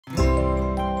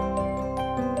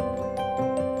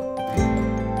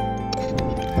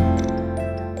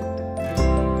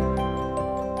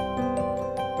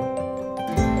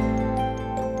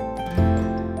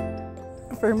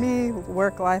For me,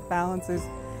 work-life balance is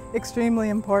extremely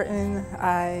important.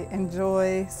 I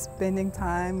enjoy spending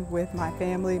time with my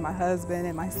family, my husband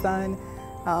and my son.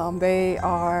 They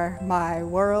are my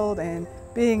world, and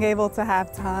being able to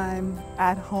have time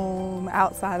at home,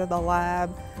 outside of the lab,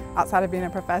 outside of being a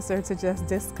professor, to just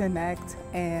disconnect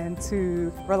and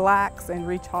to relax and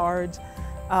recharge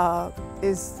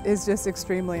is just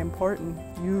extremely important.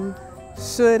 You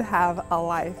should have a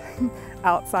life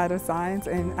outside of science,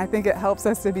 and I think it helps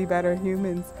us to be better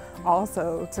humans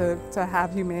also, to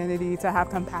have humanity, to have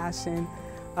compassion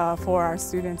for our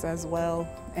students as well,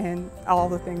 and all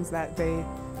the things that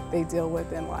they deal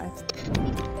with in life.